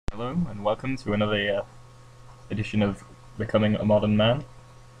Hello and welcome to another edition of Becoming a Modern Man.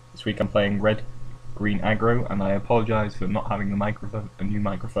 This week I'm playing Red Green Aggro, and I apologise for not having a new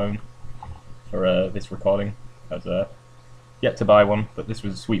microphone for this recording. I was yet to buy one, but this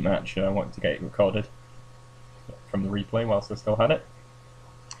was a sweet match and I wanted to get it recorded from the replay whilst I still had it.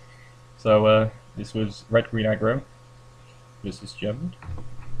 So this was Red Green Aggro versus German.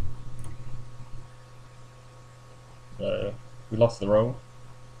 We lost the roll,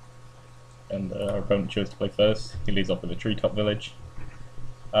 and our opponent chose to play first. He leads off with a Treetop Village.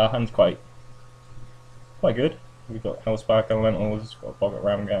 Our hand's quite good. We've got Hellspark Elementals, got Boggart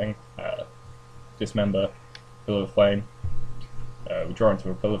Ram-Gang, Dismember, Pillar of Flame. We draw into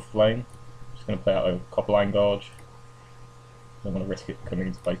a Pillar of Flame. Just going to play out a Copperline Gorge. Don't want to risk it coming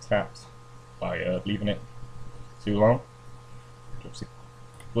into play tapped by leaving it too long. Drops a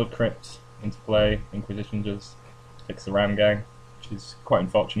Blood Crypt into play. Inquisition just takes the Ram-Gang, which is quite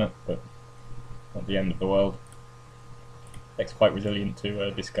unfortunate, but not the end of the world. Deck's quite resilient to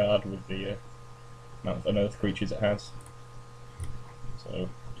discard with the amount of unearthed creatures it has. So I'm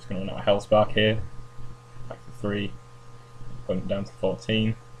just going to run out a Hellspark here, back to 3, opponent down to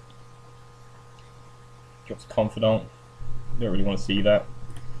 14. Drops a Confidant, don't really want to see that.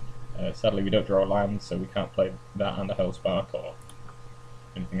 Sadly we don't draw a land, so we can't play that and a Hellspark or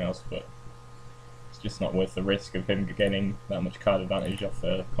anything else, but it's just not worth the risk of him gaining that much card advantage off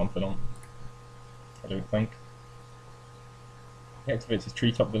Confidant, I don't think. He activates his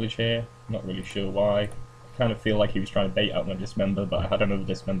Treetop Village here, not really sure why. I kind of feel like he was trying to bait out my Dismember, but I had another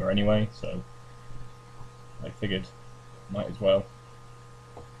Dismember anyway, so I figured might as well.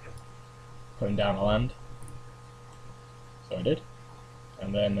 Putting down a land. So I did.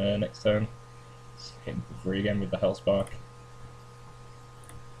 And then next turn, hit him for free again with the Hellspark,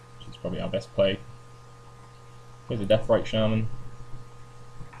 which is probably our best play. Here's a Deathrite Shaman,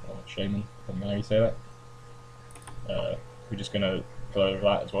 or Shaman, depending on how you say that. We're just going to go over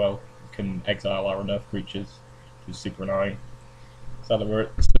that as well. We can exile our unearthed creatures, which is super annoying. Sadly we're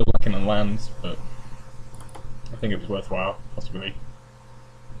still lacking on lands, but I think it was worthwhile, possibly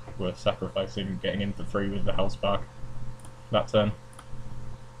worth sacrificing getting in for free with the Hellspark that turn.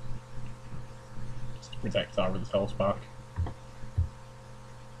 Just to protect our with Hellspark.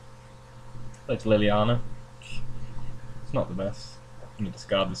 Plays Liliana. It's not the best. I'm going to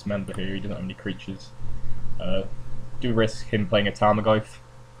discard this member here, he doesn't have any creatures. Do risk him playing a Tarmogoyf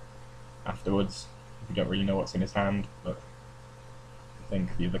afterwards, if you don't really know what's in his hand, but I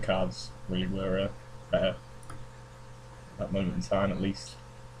think the other cards really were better at that moment in time at least.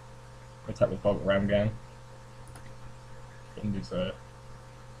 Attack with Boggart Ram-Gang. And there's a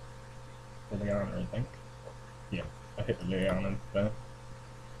Liliana, I think. Yeah, I hit the Liliana there.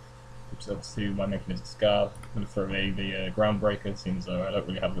 Which helps too by making his discard. I'm going to throw away the Groundbreaker, seems though I don't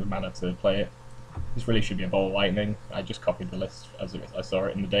really have the mana to play it. This really should be a Ball of Lightning. I just copied the list as I saw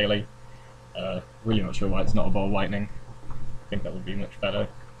it in the daily. Really not sure why it's not a Ball of Lightning. I think that would be much better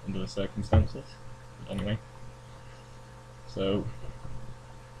under the circumstances. But anyway. So,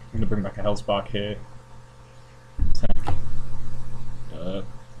 I'm going to bring back a Hellspark here. Attack.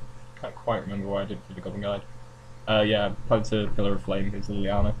 Can't quite remember what I did for the Goblin Guide. Yeah, I played to Pillar of Flame as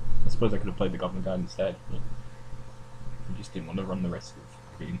Liliana. I suppose I could have played the Goblin Guide instead, but I just didn't want to run the risk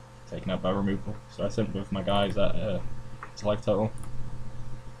of being taken out by removal. So I sent both my guys at his life total.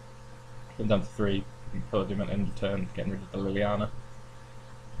 Put him down to 3, and pillared him at the end of turn, getting rid of the Liliana.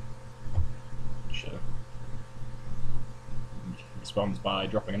 Which responds by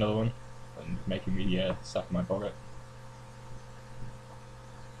dropping another one and making me sack my Boggart.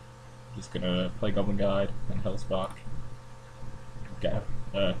 Just gonna play Goblin Guide and Hellspark. Get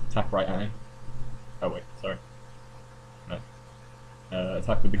a attack right at him. Oh wait, sorry. No.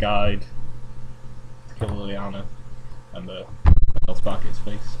 Attack with the Guide to kill Liliana, and the Hellspark at his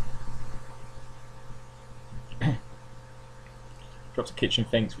face. Drops a Kitchen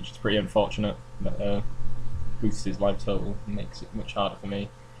Finks, which is pretty unfortunate. That boosts his life total and makes it much harder for me,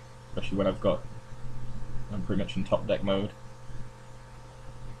 especially when I'm pretty much in top deck mode.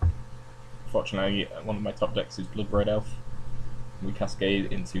 Fortunately, one of my top decks is Bloodbraid Elf. We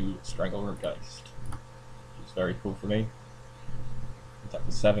cascade into Strangleroot Geist, which is very cool for me. Attack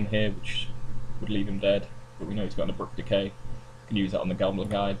with 7 here, which would leave him dead, but we know he's got an Abrupt Decay. We can use that on the Goblin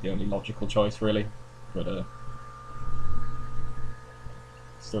Guide, the only logical choice really. But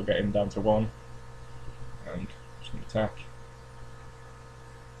still get him down to 1, and just gonna attack.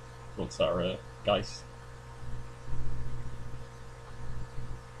 What's our Geist?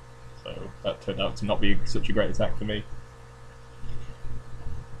 So that turned out to not be such a great attack for me.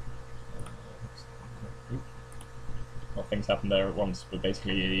 things happened there at once, but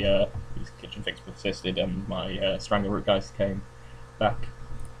basically his kitchen fix persisted and my Strangleroot Geist came back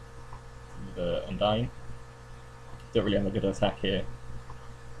with Undying. Don't really have a good attack here.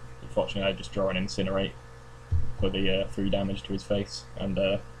 Unfortunately, I just draw an Incinerate for the 3 damage to his face, and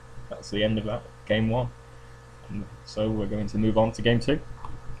that's the end of that game 1. And so we're going to move on to game 2.